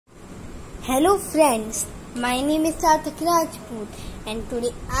Hello friends, my name is Sarthak Rajput and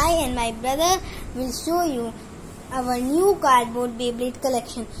today I and my brother will show you our new cardboard Bayblade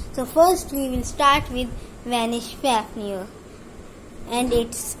collection. So first we will start with Vanish Fafnir and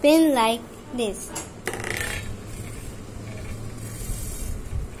it spins like this.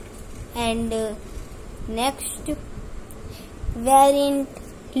 And next Variant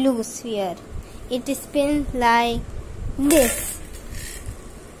Loose Sphere. It spins like this.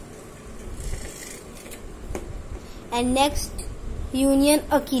 And next Union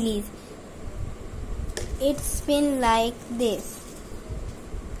Achilles. It spins like this.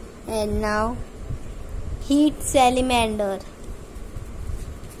 And now Heat Salamander.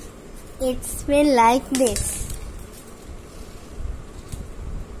 It spins like this.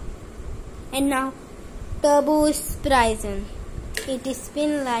 And now Turbo Sprison. It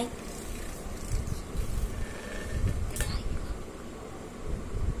spins like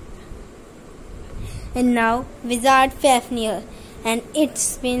and now Wizard Fafnir and it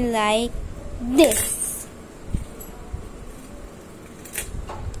spins like this.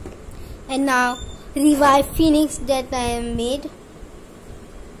 And now Revive Phoenix that I have made.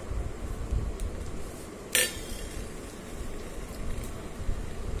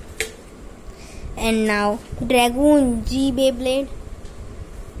 And now Dragoon G Bayblade.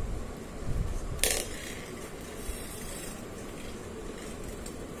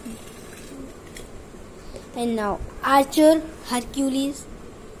 And now Archer Hercules.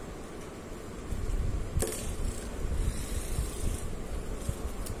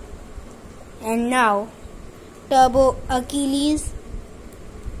 And now Turbo Achilles.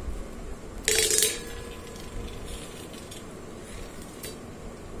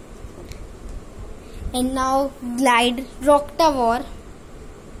 And now Glide Rock Tower.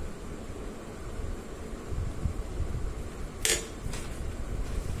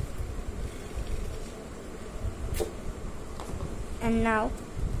 And now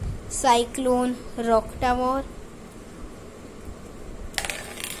Cyclone Rock Tower.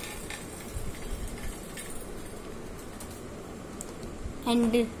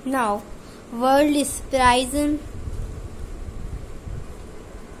 And now World is Prison.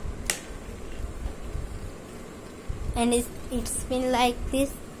 And it spins like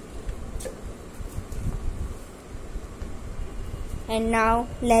this. And now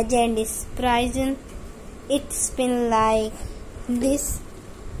Legend is Prison. It spins like this.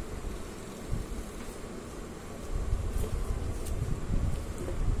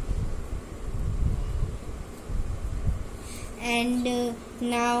 And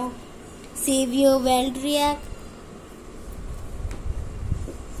now Savior Valdriac.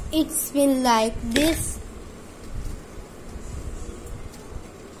 It spins like this.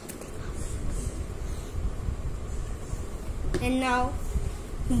 And now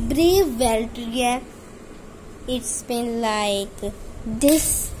Brave Valdriac. It spins like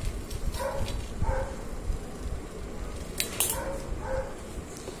this.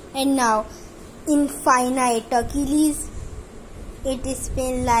 And now Infinite Achilles. It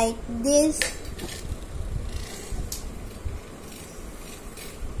spins like this.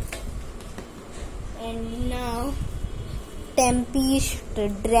 And now Tempest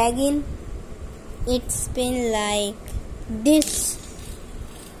Dragon. It spins like this.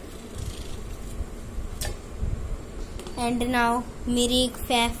 And now Myrick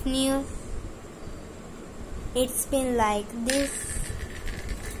Fafnir. It spins like this.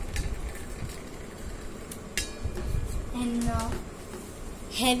 And now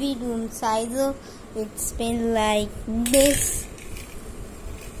Heavy Doom Sizer. It spins like this.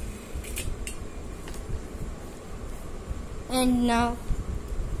 And now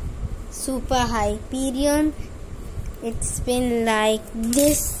Super Hyperion. It spins like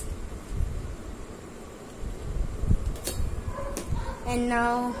this. And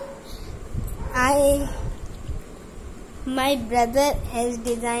now my brother has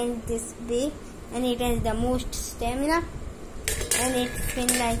designed this bay and it has the most stamina and it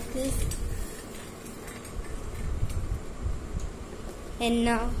spins like this. And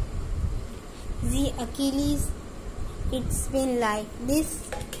now the Achilles. It spins like this.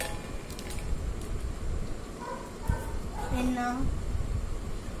 And now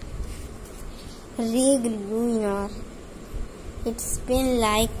Rig Lunar. It spins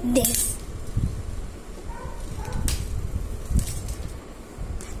like this.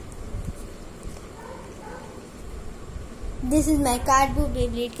 This is my cardboard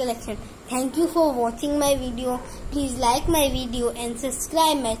Bayblade collection. Thank you for watching my video. Please like my video and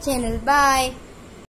subscribe my channel. Bye.